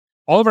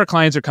all of our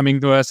clients are coming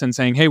to us and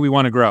saying, hey, we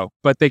want to grow,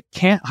 but they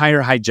can't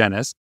hire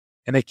hygienists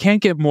and they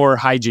can't get more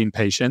hygiene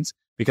patients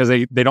because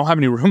they don't have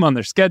any room on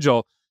their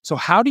schedule. So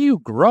how do you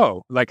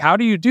grow? Like, how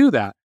do you do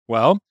that?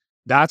 Well,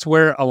 that's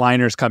where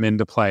aligners come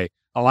into play.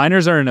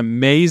 Aligners are an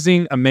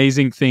amazing,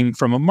 amazing thing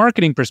from a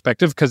marketing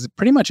perspective because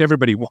pretty much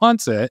everybody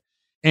wants it.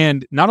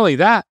 And not only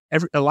that,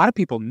 a lot of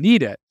people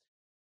need it.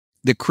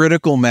 The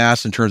critical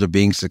mass in terms of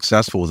being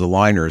successful with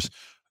aligners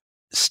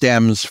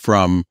stems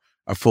from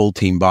a full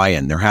team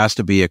buy-in. There has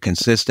to be a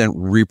consistent,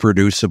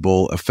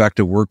 reproducible,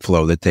 effective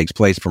workflow that takes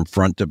place from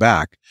front to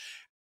back.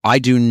 I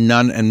do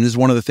none, and this is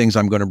one of the things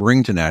I'm going to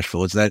bring to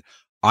Nashville, is that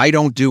I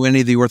don't do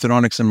any of the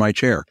orthodontics in my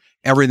chair.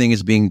 Everything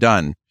is being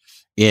done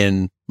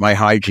in my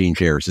hygiene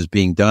chairs, is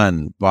being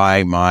done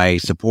by my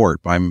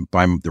support, by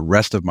the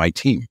rest of my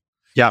team.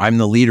 Yeah, I'm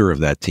the leader of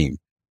that team.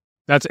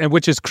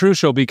 Which is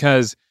crucial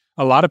because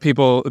a lot of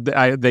people,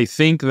 they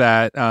think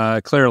that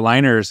clear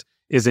aligners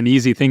is an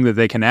easy thing that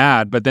they can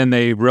add, but then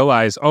they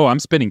realize, oh, I'm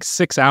spending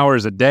 6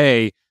 hours a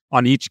day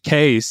on each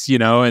case,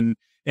 and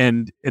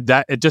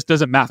that it just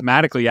doesn't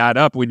mathematically add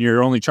up when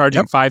you're only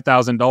charging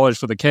 $5,000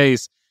 for the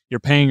case.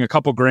 You're paying a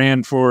couple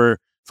grand for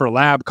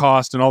lab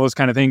cost and all those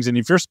kind of things. And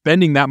if you're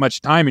spending that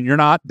much time and you're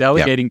not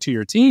delegating to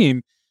your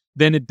team,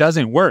 then it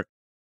doesn't work.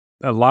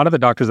 A lot of the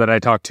doctors that I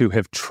talk to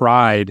have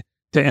tried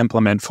to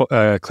implement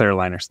clear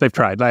aligners. They've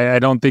tried. I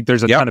don't think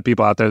there's a ton of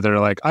people out there that are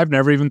like, I've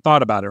never even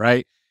thought about it,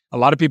 right? A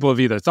lot of people have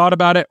either thought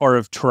about it or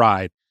have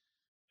tried.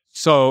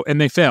 So,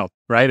 and they failed,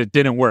 right? It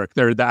didn't work.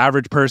 They're the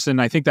average person.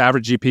 I think the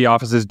average GP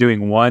office is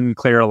doing one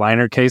clear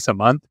aligner case a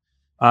month,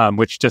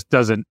 which just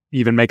doesn't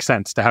even make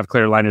sense to have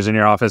clear aligners in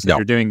your office if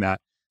you're doing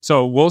that.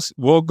 So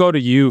we'll go to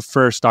you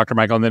first, Dr.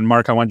 Michael, and then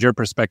Mark, I want your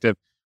perspective.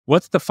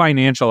 What's the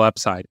financial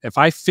upside? If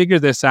I figure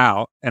this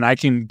out and I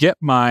can get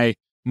my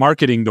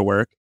marketing to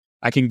work,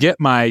 I can get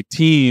my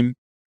team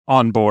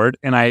on board,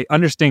 and I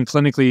understand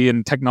clinically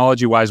and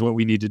technology-wise what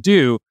we need to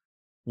do,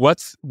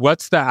 what's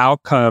the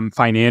outcome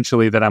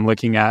financially that I'm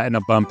looking at in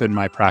a bump in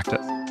my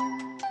practice?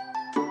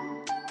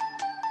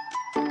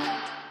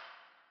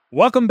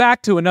 Welcome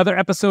back to another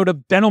episode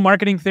of Dental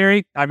Marketing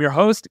Theory. I'm your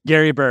host,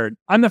 Gary Bird.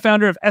 I'm the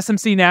founder of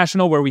SMC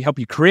National, where we help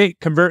you create,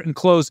 convert, and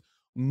close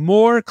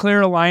more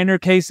clear aligner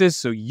cases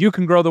so you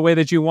can grow the way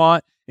that you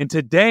want. And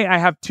today I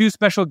have two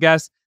special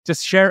guests to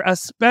share a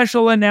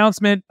special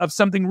announcement of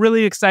something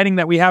really exciting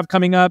that we have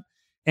coming up,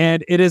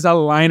 and it is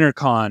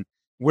AlignerCon.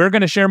 We're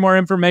going to share more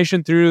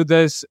information through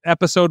this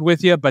episode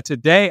with you, but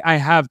today I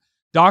have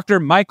Dr.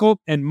 Michael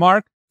and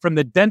Mark from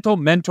the Dental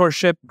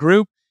Mentorship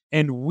Group,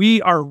 and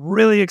we are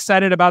really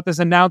excited about this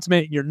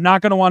announcement. You're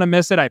not going to want to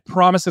miss it. I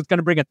promise it's going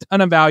to bring a ton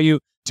of value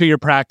to your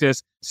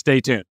practice. Stay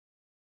tuned.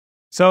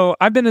 So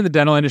I've been in the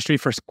dental industry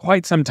for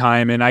quite some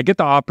time, and I get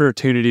the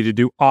opportunity to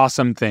do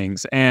awesome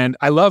things. And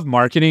I love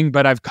marketing,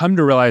 but I've come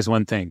to realize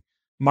one thing.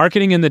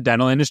 Marketing in the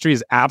dental industry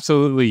is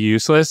absolutely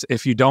useless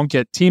if you don't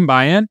get team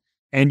buy-in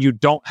and you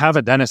don't have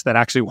a dentist that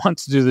actually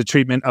wants to do the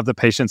treatment of the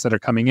patients that are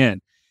coming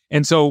in.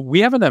 And so we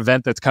have an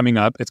event that's coming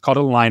up. It's called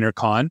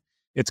AlignerCon.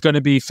 It's going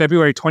to be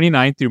February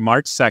 29th through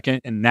March 2nd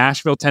in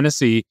Nashville,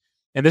 Tennessee.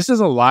 And this is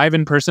a live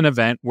in-person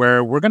event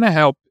where we're going to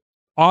help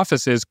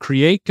offices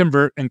create,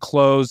 convert, and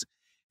close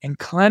and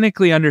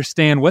clinically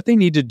understand what they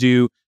need to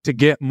do to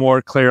get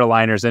more clear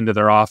aligners into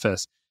their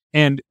office.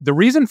 And the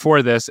reason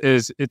for this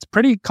is it's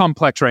pretty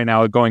complex right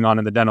now going on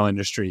in the dental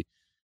industry.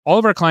 All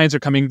of our clients are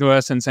coming to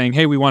us and saying,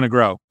 hey, we want to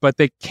grow, but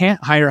they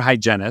can't hire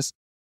hygienists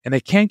and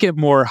they can't get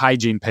more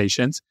hygiene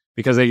patients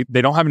because they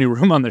don't have any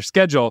room on their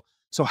schedule.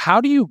 So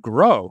how do you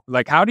grow?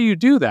 Like, how do you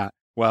do that?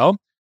 Well,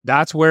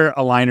 that's where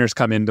aligners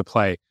come into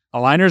play.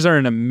 Aligners are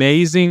an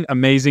amazing,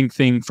 amazing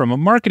thing from a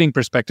marketing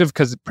perspective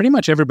because pretty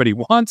much everybody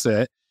wants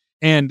it.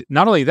 And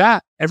not only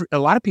that, a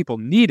lot of people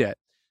need it.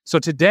 So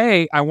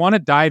today, I want to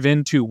dive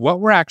into what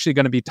we're actually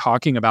going to be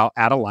talking about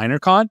at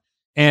AlignerCon.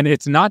 And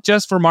it's not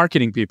just for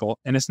marketing people,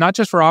 and it's not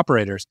just for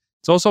operators.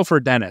 It's also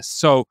for dentists.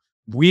 So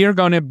we are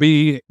going to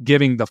be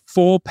giving the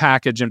full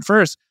package. And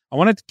first, I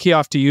wanted to key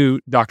off to you,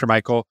 Dr.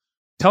 Michael.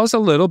 Tell us a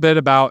little bit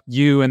about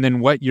you and then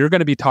what you're going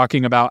to be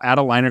talking about at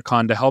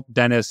AlignerCon to help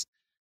dentists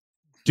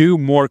do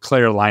more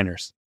clear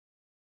aligners.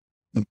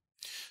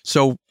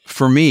 So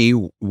for me,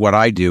 what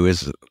I do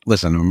is,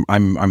 listen,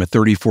 I'm a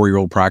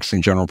 34-year-old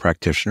practicing general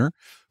practitioner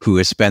who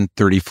has spent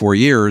 34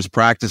 years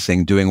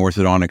practicing doing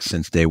orthodontics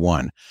since day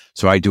one.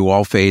 So I do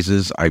all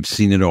phases. I've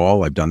seen it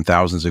all. I've done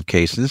thousands of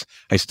cases.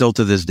 I still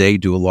to this day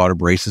do a lot of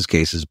braces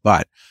cases,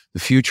 but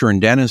the future in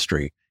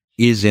dentistry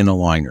is in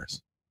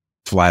aligners,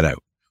 flat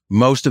out.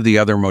 Most of the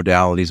other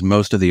modalities,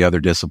 most of the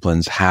other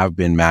disciplines have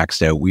been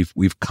maxed out.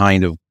 We've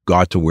kind of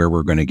got to where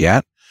we're going to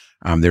get.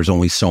 There's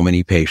only so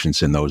many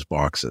patients in those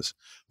boxes.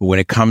 But when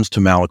it comes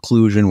to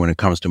malocclusion, when it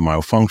comes to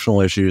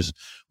myofunctional issues,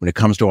 when it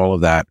comes to all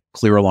of that,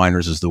 clear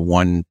aligners is the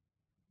one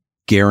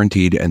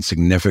guaranteed and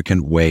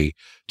significant way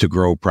to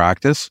grow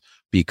practice,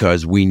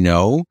 because we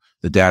know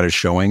the data is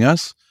showing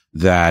us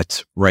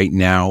that right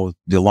now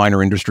the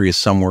aligner industry is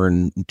somewhere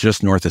in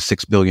just north of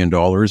 $6 billion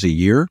a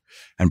year.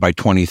 And by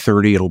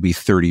 2030, it'll be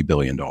 $30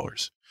 billion.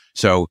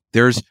 So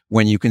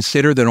when you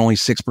consider that only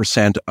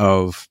 6%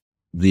 of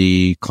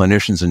the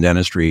clinicians in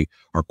dentistry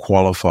are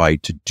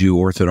qualified to do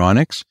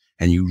orthodontics,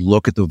 and you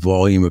look at the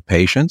volume of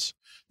patients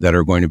that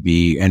are going to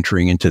be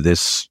entering into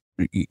this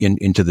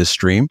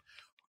stream,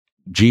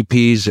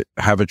 GPs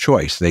have a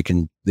choice. They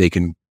can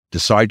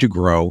decide to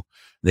grow.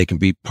 They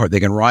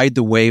can ride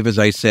the wave, as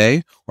I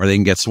say, or they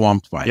can get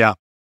swamped by it. Yeah.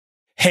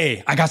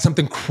 Hey, I got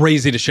something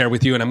crazy to share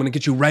with you, and I'm going to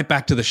get you right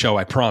back to the show,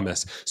 I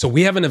promise. So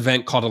we have an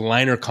event called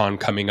AlignerCon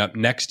coming up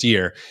next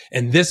year,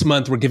 and this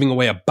month we're giving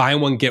away a buy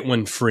one, get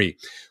one free.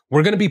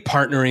 We're going to be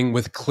partnering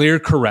with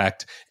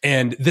ClearCorrect,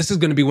 and this is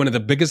going to be one of the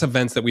biggest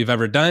events that we've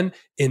ever done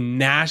in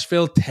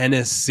Nashville,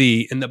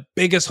 Tennessee, in the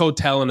biggest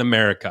hotel in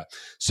America.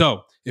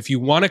 So if you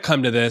want to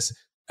come to this,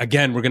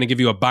 again, we're going to give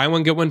you a buy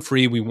one, get one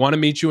free. We want to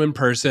meet you in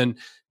person.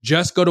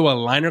 Just go to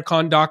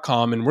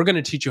alignercon.com, and we're going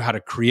to teach you how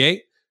to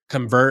create,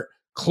 convert,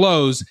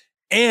 close,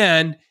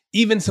 and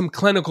even some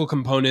clinical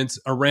components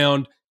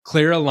around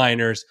clear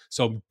aligners.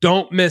 So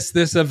don't miss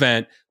this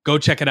event. Go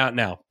check it out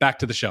now. Back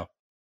to the show.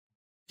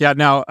 Yeah.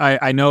 Now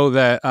I know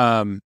that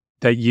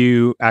that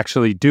you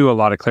actually do a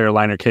lot of clear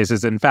aligner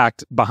cases. In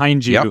fact,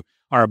 behind you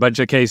are a bunch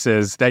of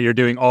cases that you're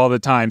doing all the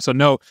time. So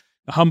no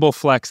humble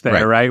flex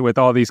there, right? With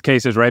all these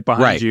cases right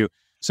behind you.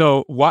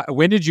 So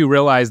when did you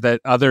realize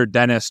that other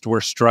dentists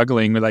were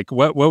struggling? Like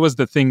what was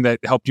the thing that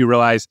helped you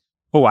realize,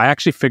 oh, I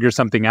actually figured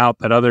something out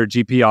that other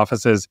GP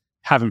offices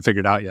haven't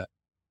figured out yet?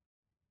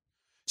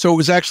 So it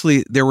was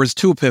actually, there was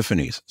two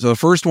epiphanies. So the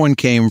first one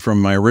came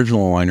from my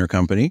original aligner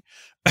company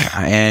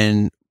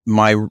and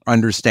my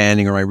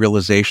understanding or my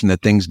realization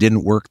that things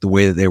didn't work the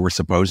way that they were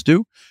supposed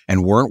to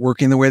and weren't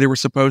working the way they were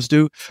supposed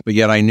to. But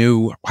yet I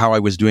knew how I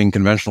was doing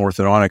conventional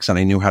orthodontics and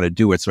I knew how to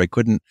do it. So I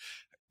couldn't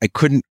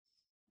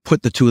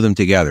put the two of them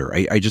together.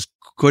 I just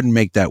couldn't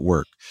make that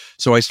work.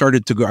 So I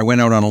went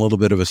out on a little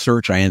bit of a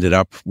search. I ended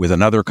up with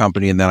another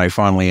company, and then I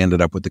finally ended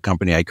up with the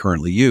company I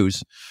currently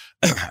use.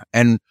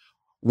 And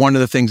one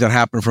of the things that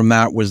happened from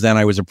that was then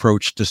I was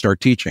approached to start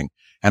teaching.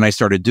 And I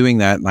started doing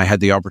that, and I had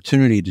the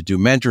opportunity to do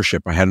mentorship.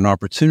 I had an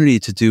opportunity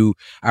to do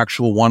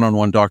actual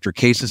one-on-one doctor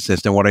case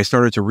assist. And what I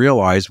started to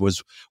realize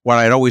was what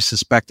I'd always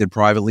suspected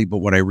privately, but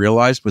what I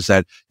realized was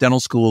that dental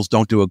schools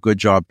don't do a good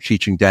job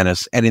teaching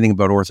dentists anything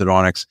about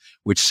orthodontics,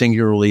 which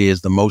singularly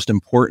is the most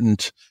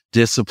important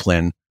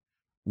discipline,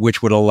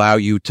 which would allow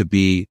you to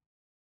be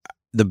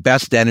the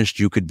best dentist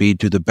you could be,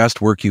 do the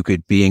best work you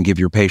could be, and give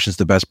your patients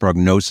the best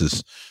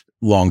prognosis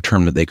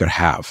long-term that they could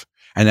have.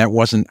 And that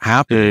wasn't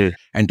happening.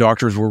 And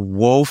doctors were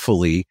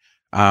woefully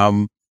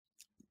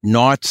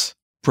not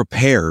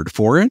prepared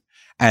for it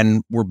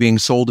and were being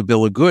sold a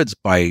bill of goods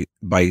by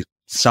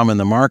some in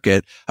the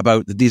market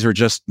about that these are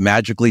just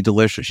magically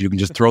delicious. You can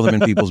just throw them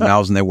in people's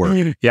mouths and they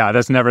work. Yeah,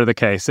 that's never the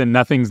case. And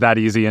nothing's that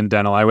easy in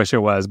dental. I wish it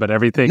was, but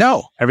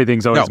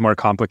everything's always more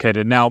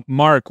complicated. Now,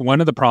 Mark,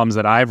 one of the problems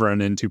that I've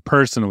run into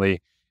personally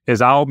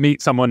is I'll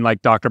meet someone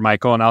like Dr.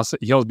 Michael and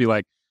he'll be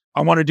like, I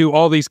want to do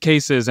all these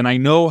cases and I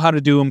know how to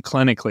do them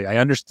clinically. I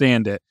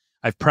understand it.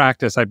 I've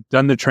practiced. I've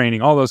done the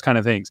training, all those kind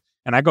of things.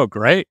 And I go,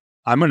 great.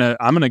 I'm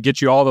going to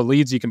get you all the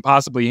leads you can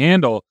possibly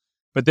handle.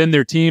 But then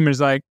their team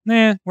is like,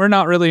 nah, we're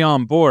not really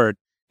on board.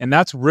 And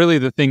that's really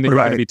the thing that you're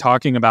going to be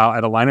talking about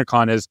at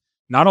AlignerCon is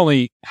not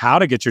only how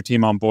to get your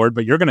team on board,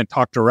 but you're going to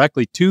talk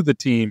directly to the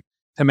team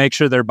to make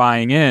sure they're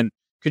buying in.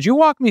 Could you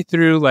walk me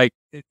through like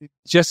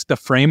just the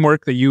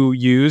framework that you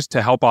use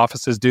to help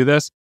offices do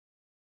this?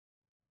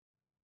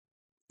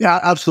 Yeah,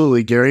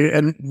 absolutely, Gary.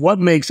 And what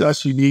makes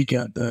us unique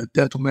at the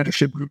Dental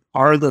Mentorship Group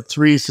are the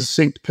three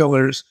succinct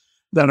pillars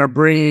that are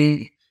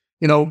bringing,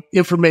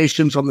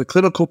 information from the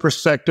clinical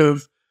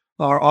perspective,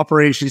 our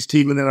operations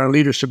team, and then our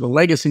leadership and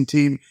legacy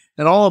team.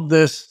 And all of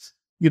this,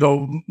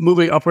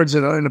 moving upwards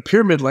in a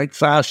pyramid-like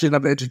fashion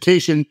of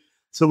education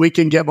so we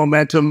can get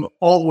momentum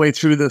all the way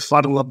through the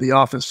funnel of the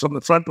office from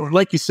the front door.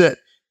 Like you said,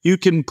 you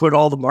can put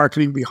all the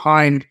marketing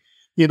behind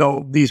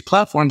these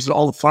platforms and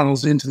all the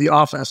funnels into the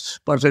office.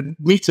 But if it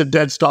meets a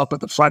dead stop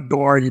at the front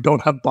door, you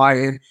don't have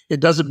buy-in,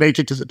 it doesn't make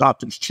it to the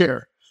doctor's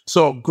chair.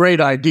 So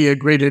great idea,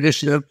 great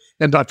initiative.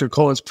 And Dr.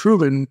 Cohen's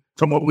proven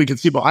from what we can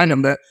see behind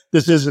him that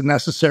this is a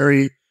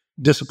necessary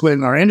discipline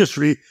in our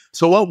industry.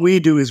 So what we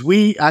do is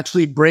we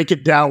actually break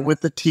it down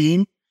with the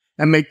team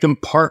and make them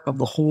part of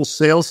the whole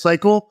sales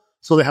cycle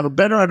so they have a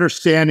better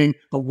understanding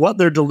of what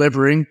they're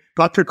delivering.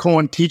 Dr.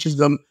 Cohen teaches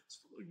them,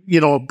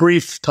 a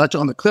brief touch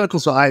on the clinical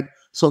side,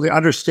 so they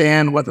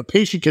understand what the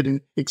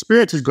patient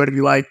experience is going to be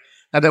like.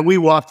 And then we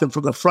walk them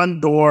from the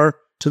front door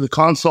to the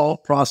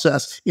consult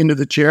process into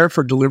the chair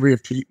for delivery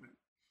of treatment.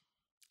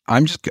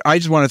 I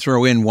just want to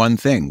throw in one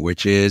thing,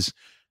 which is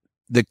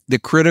the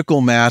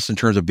critical mass in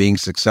terms of being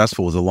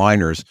successful with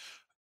aligners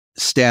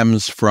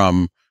stems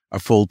from a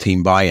full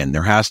team buy-in.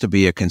 There has to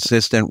be a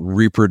consistent,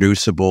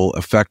 reproducible,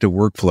 effective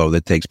workflow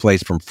that takes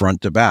place from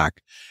front to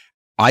back.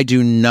 I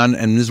do none,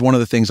 and this is one of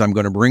the things I'm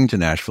going to bring to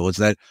Nashville, is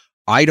that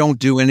I don't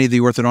do any of the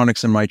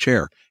orthodontics in my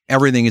chair.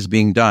 Everything is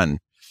being done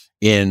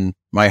in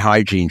my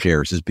hygiene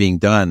chairs, is being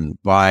done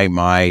by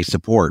my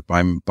support,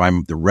 by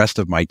the rest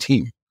of my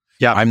team.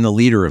 Yeah, I'm the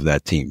leader of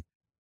that team.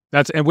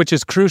 Which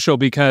is crucial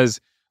because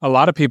a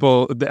lot of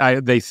people,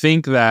 they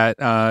think that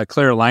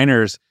clear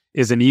aligners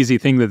is an easy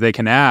thing that they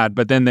can add,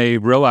 but then they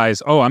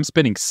realize, oh, I'm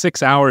spending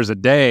 6 hours a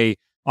day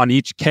on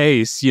each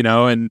case,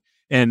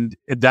 and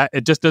that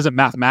it just doesn't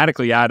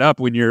mathematically add up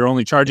when you're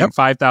only charging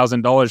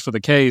 $5,000 for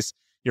the case.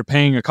 You're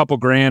paying a couple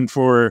grand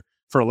for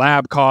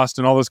lab cost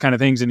and all those kind of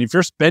things. And if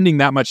you're spending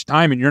that much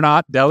time and you're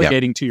not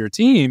delegating to your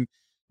team,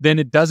 then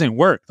it doesn't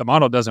work. The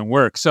model doesn't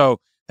work. So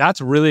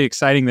that's really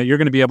exciting that you're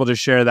going to be able to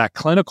share that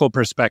clinical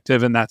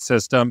perspective in that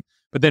system.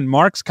 But then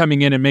Mark's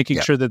coming in and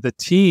making sure that the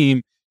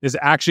team is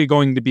actually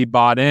going to be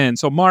bought in.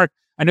 So Mark,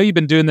 I know you've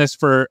been doing this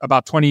for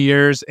about 20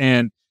 years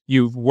and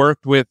you've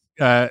worked with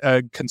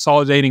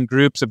consolidating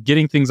groups of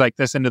getting things like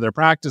this into their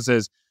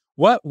practices.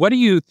 What do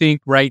you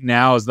think right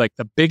now is like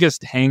the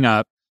biggest hang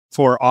up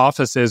for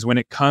offices when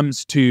it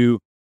comes to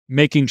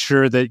making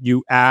sure that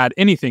you add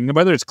anything,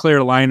 whether it's clear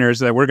aligners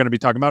that we're going to be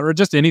talking about or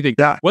just anything?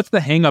 What's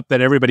the hang up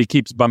that everybody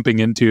keeps bumping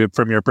into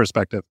from your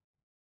perspective?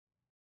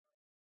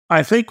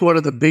 I think one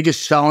of the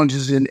biggest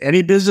challenges in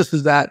any business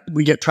is that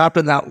we get trapped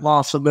in that law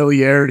of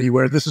familiarity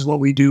where this is what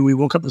we do. We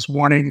woke up this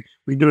morning,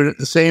 we do it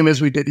the same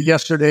as we did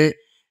yesterday.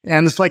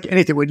 And it's like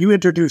anything. When you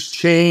introduce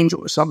change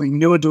or something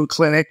new into a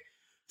clinic,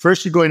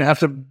 first you're going to have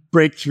to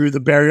break through the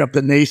barrier of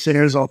the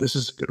naysayers, oh, this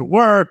isn't going to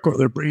work, or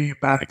they're bringing a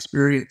bad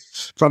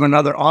experience from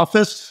another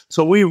office.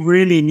 So we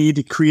really need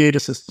to create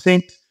a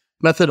succinct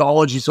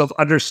methodologies of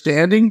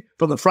understanding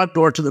from the front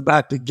door to the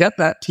back to get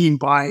that team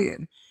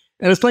buy-in.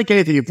 And it's like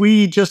anything. If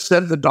we just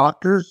sent the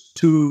doctors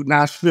to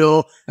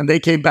Nashville and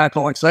they came back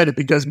all excited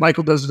because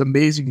Michael does an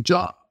amazing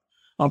job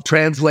of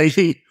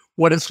translating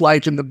what it's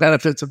like and the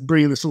benefits of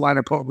bringing this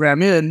aligner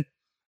program in.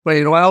 But,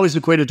 I always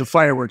equate it to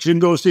fireworks. You can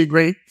go see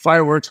great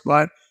fireworks,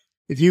 but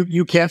if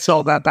you can't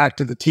sell that back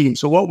to the team.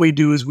 So what we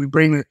do is we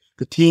bring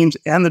the teams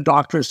and the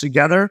doctors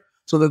together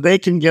so that they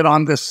can get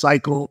on this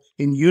cycle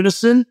in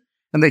unison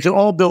and they can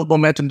all build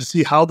momentum to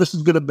see how this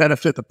is going to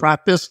benefit the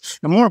practice.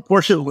 And more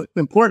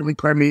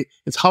importantly,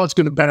 it's how it's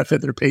going to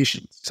benefit their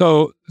patients.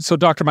 So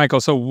Dr. Michael,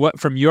 what,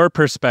 from your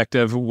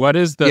perspective, what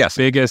is the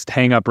biggest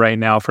hang up right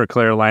now for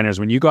clear aligners?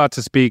 When you go out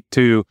to speak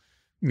to,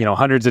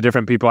 hundreds of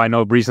different people, I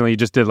know recently you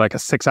just did like a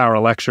 6-hour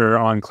lecture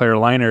on clear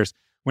aligners.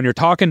 When you're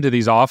talking to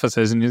these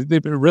offices and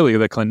really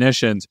the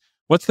clinicians,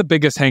 what's the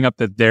biggest hang up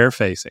that they're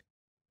facing?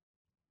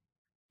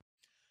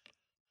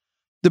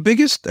 The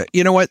biggest,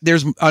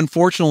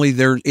 unfortunately,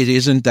 it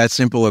isn't that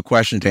simple a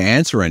question to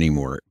answer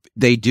anymore.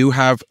 They do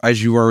have,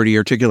 as you already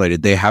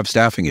articulated, they have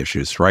staffing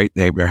issues, right?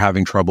 They're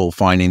having trouble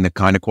finding the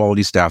kind of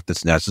quality staff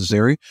that's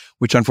necessary,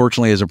 which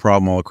unfortunately is a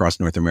problem all across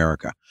North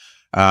America.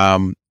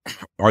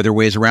 Are there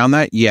ways around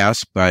that?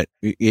 Yes, but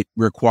it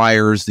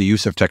requires the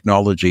use of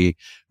technology,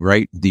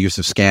 right? The use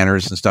of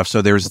scanners and stuff.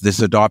 So there's this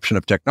adoption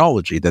of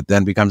technology that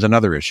then becomes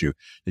another issue,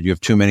 that you have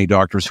too many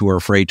doctors who are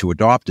afraid to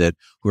adopt it,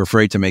 who are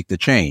afraid to make the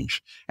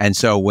change. And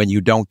so when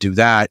you don't do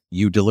that,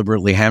 you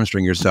deliberately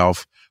hamstring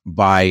yourself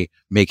by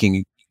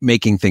making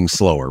things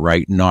slower,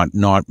 right?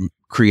 Not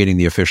creating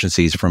the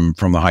efficiencies from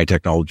the high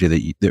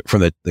technology from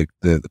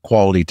the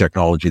quality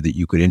technology that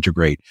you could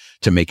integrate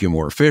to make you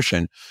more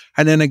efficient.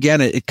 And then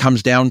again,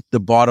 the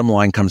bottom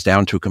line comes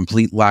down to a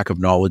complete lack of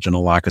knowledge and a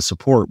lack of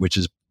support, which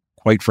is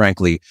quite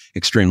frankly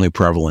extremely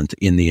prevalent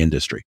in the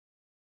industry.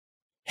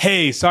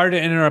 Hey, sorry to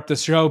interrupt the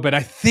show, but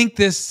I think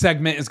this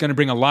segment is going to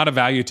bring a lot of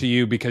value to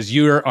you because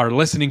you are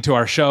listening to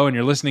our show and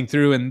you're listening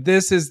through, and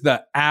this is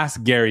the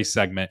Ask Gary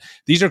segment.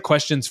 These are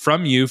questions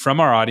from you, from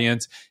our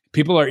audience.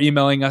 People are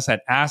emailing us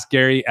at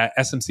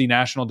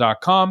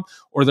askgary@smcnational.com,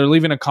 or they're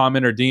leaving a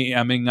comment or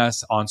DMing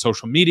us on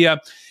social media.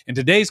 And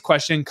today's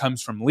question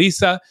comes from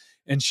Lisa,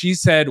 and she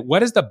said,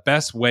 what is the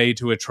best way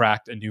to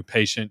attract a new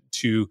patient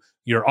to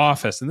your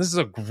office? And this is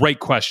a great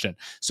question.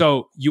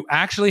 So you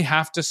actually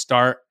have to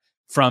start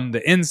from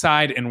the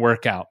inside and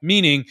work out,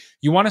 meaning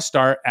you want to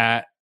start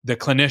at the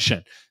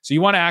clinician. So you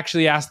want to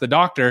actually ask the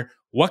doctor,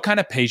 what kind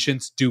of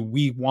patients do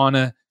we want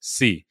to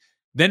see?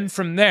 Then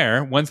from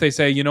there, once they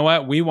say, you know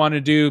what, we want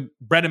to do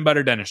bread and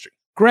butter dentistry.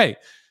 Great.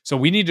 So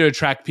we need to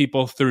attract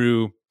people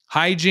through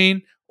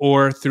hygiene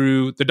or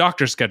through the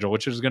doctor's schedule,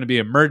 which is going to be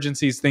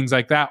emergencies, things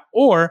like that.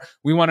 Or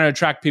we want to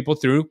attract people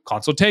through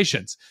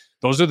consultations.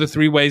 Those are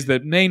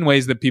the main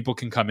ways that people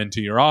can come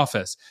into your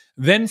office.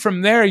 Then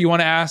from there, you want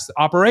to ask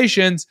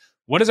operations,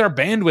 what does our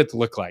bandwidth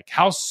look like?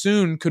 How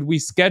soon could we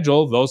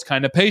schedule those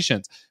kind of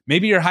patients?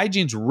 Maybe your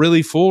hygiene's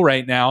really full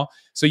right now,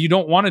 so you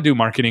don't want to do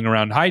marketing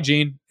around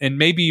hygiene, and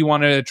maybe you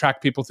want to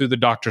attract people through the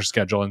doctor's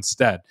schedule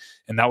instead.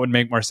 And that would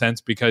make more sense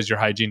because your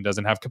hygiene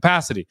doesn't have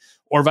capacity,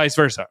 or vice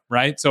versa,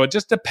 right? So it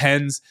just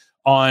depends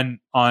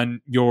on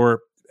your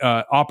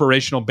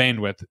operational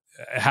bandwidth,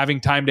 having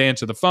time to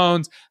answer the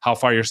phones, how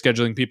far you're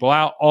scheduling people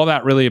out, all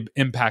that really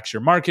impacts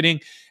your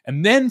marketing.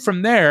 And then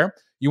from there,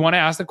 you want to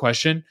ask the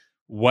question,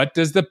 what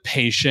does the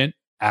patient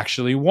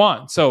actually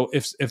want? So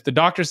if the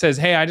doctor says,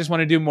 hey, I just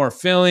want to do more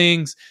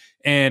fillings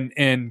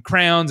and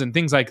crowns and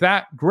things like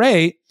that,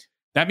 great.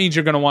 That means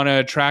you're going to want to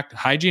attract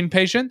hygiene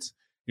patients.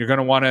 You're going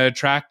to want to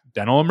attract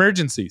dental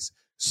emergencies.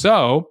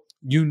 So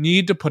you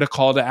need to put a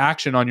call to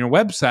action on your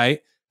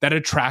website that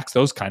attracts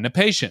those kind of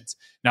patients.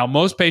 Now,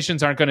 most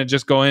patients aren't going to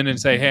just go in and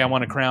say, hey, I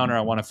want a crown or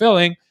I want a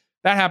filling.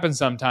 That happens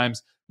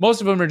sometimes. Most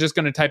of them are just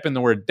going to type in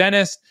the word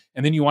dentist,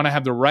 and then you want to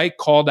have the right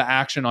call to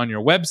action on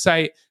your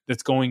website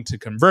that's going to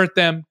convert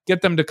them,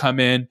 get them to come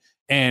in,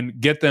 and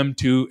get them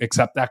to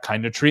accept that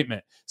kind of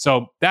treatment.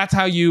 So that's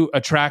how you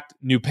attract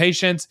new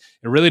patients.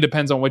 It really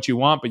depends on what you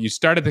want, but you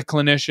start at the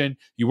clinician,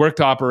 you work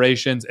to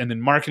operations, and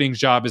then marketing's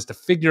job is to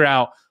figure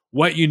out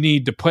what you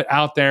need to put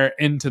out there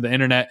into the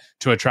internet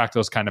to attract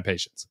those kind of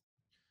patients.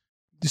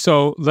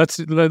 So let's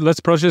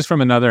approach this from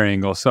another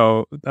angle.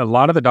 So a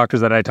lot of the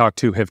doctors that I talk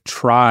to have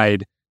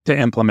tried to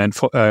implement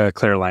clear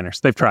aligners.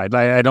 They've tried.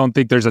 I don't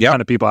think there's a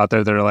ton of people out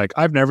there that are like,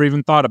 I've never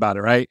even thought about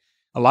it, right?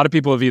 A lot of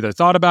people have either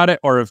thought about it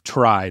or have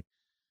tried.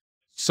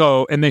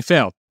 So, and they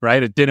failed,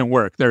 right? It didn't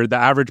work. They're the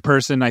average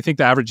person. I think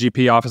the average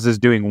GP office is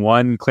doing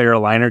one clear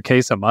aligner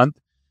case a month,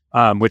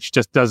 which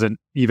just doesn't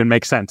even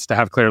make sense to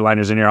have clear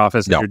aligners in your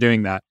office if you're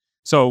doing that.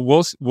 So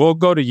we'll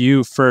go to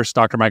you first,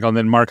 Dr. Michael, and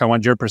then Mark, I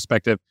want your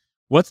perspective.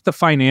 What's the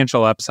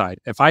financial upside?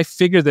 If I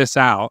figure this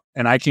out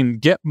and I can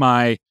get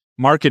my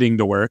marketing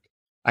to work,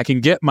 I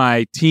can get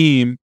my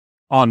team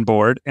on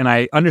board, and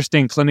I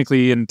understand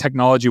clinically and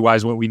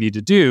technology-wise what we need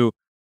to do,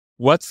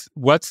 what's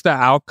the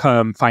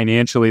outcome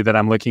financially that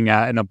I'm looking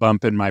at in a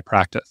bump in my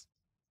practice?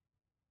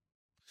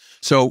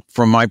 So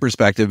from my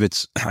perspective,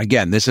 it's,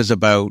 again, this is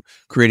about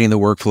creating the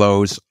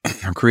workflows,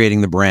 creating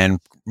the brand,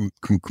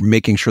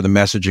 making sure the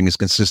messaging is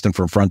consistent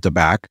from front to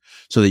back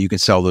so that you can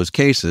sell those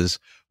cases.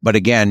 But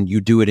again,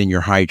 you do it in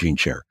your hygiene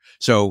chair.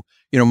 So,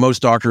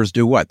 most doctors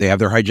do what? They have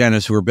their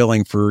hygienists who are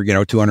billing for,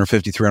 $250,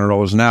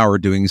 $300 an hour,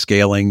 doing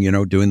scaling,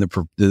 doing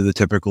the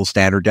typical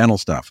standard dental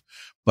stuff.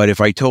 But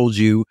if I told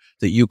you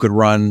that you could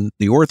run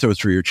the ortho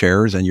through your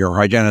chairs and your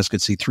hygienist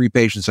could see 3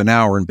 patients an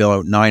hour and bill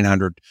out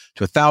 $900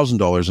 to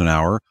 $1,000 an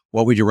hour,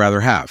 what would you rather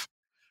have?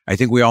 I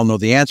think we all know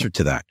the answer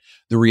to that.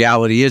 The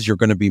reality is you're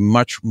going to be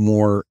much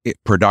more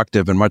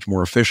productive and much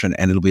more efficient,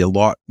 and it'll be a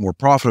lot more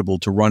profitable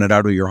to run it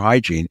out of your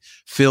hygiene,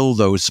 fill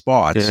those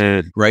spots,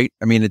 right?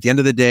 I mean, at the end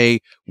of the day,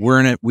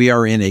 we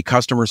are in a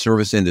customer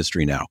service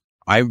industry now.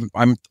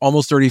 I'm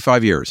almost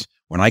 35 years.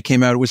 When I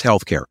came out, it was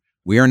healthcare.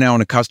 We are now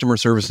in a customer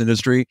service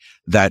industry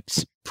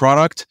that's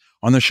product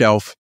on the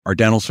shelf are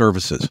dental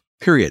services,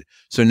 period.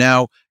 So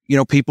now,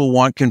 people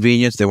want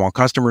convenience. They want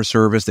customer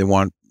service. They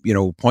want,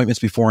 appointments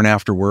before and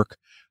after work.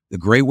 The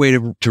great way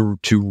to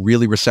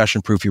really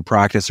recession-proof your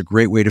practice, a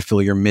great way to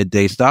fill your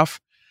midday stuff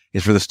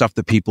is for the stuff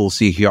that people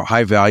see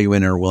high value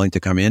in and are willing to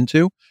come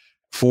into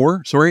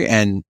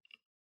and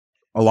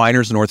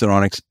aligners and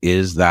orthodontics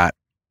is that.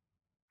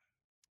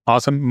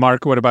 Awesome.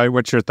 Mark,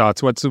 what's your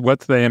thoughts? What's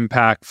the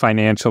impact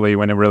financially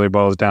when it really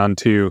boils down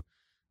to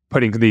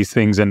putting these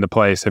things into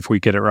place if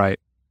we get it right?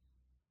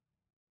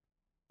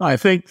 I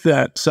think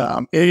that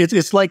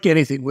it's like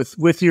anything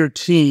with your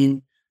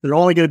team. They're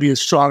only going to be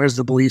as strong as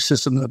the belief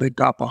system that they've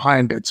got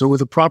behind it. So with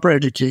the proper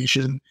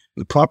education,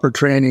 with proper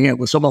training, and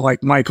with someone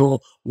like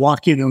Michael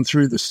walking them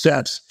through the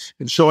steps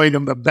and showing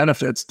them the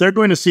benefits, they're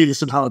going to see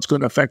this and how it's going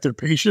to affect their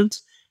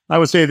patients. I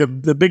would say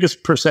the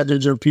biggest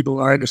percentage of people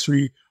in our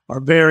industry are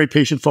very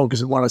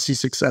patient-focused and want to see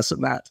success in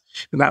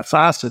that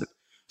facet.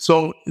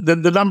 So the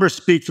numbers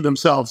speak for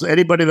themselves.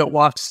 Anybody that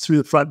walks through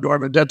the front door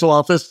of a dental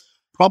office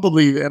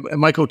probably, and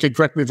Michael can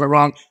correct me if I'm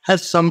wrong,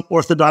 has some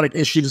orthodontic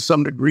issue to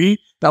some degree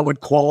that would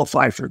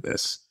qualify for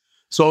this.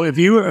 So if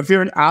you're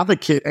an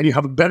advocate and you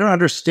have a better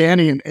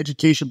understanding and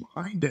education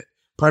behind it,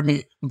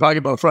 I'm talking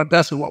about front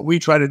desk, and what we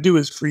try to do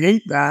is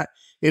create that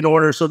in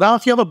order. So now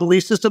if you have a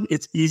belief system,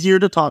 it's easier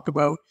to talk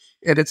about,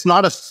 and it's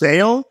not a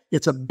sale,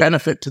 it's a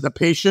benefit to the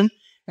patient.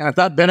 And if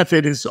that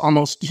benefit is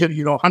almost,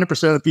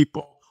 100% of the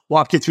people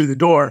walk you through the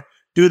door,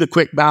 do the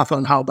quick math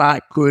on how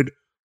that could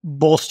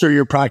bolster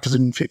your practice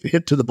and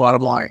hit to the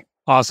bottom line.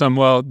 Awesome.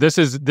 Well, this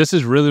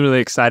is really,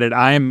 really excited.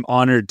 I'm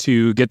honored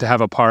to get to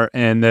have a part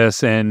in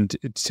this and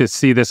to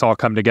see this all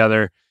come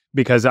together,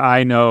 because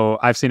I know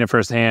I've seen it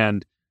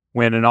firsthand.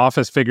 When an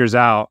office figures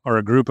out, or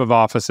a group of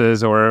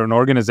offices or an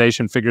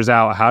organization figures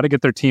out how to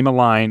get their team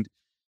aligned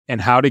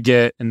and how to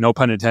get, and no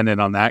pun intended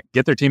on that,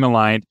 get their team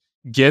aligned,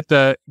 get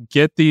a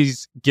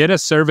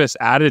service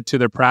added to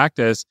their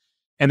practice,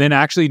 and then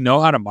actually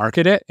know how to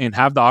market it and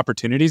have the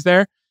opportunities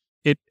there,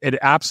 it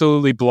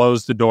absolutely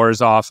blows the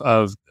doors off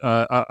of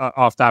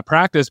that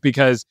practice,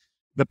 because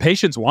the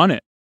patients want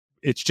it.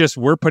 It's just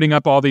we're putting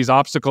up all these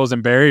obstacles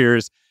and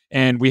barriers,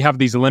 and we have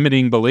these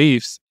limiting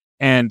beliefs,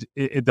 and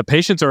the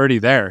patient's already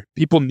there.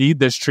 People need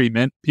this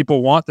treatment.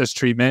 People want this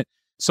treatment,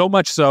 so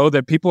much so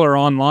that people are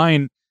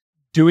online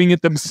doing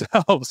it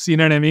themselves. You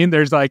know what I mean?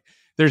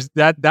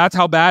 That's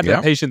how bad the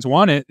patients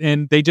want it,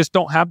 and they just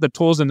don't have the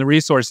tools and the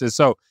resources.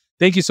 So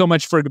thank you so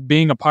much for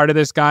being a part of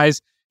this,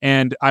 guys.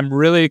 And I'm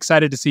really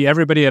excited to see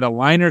everybody at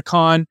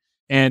AlignerCon,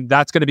 and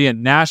that's going to be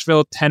in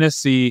Nashville,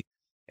 Tennessee.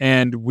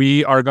 And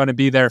we are going to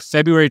be there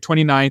February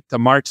 29th to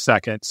March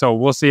 2nd. So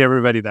we'll see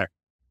everybody there.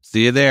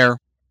 See you there.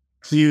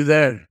 See you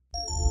there.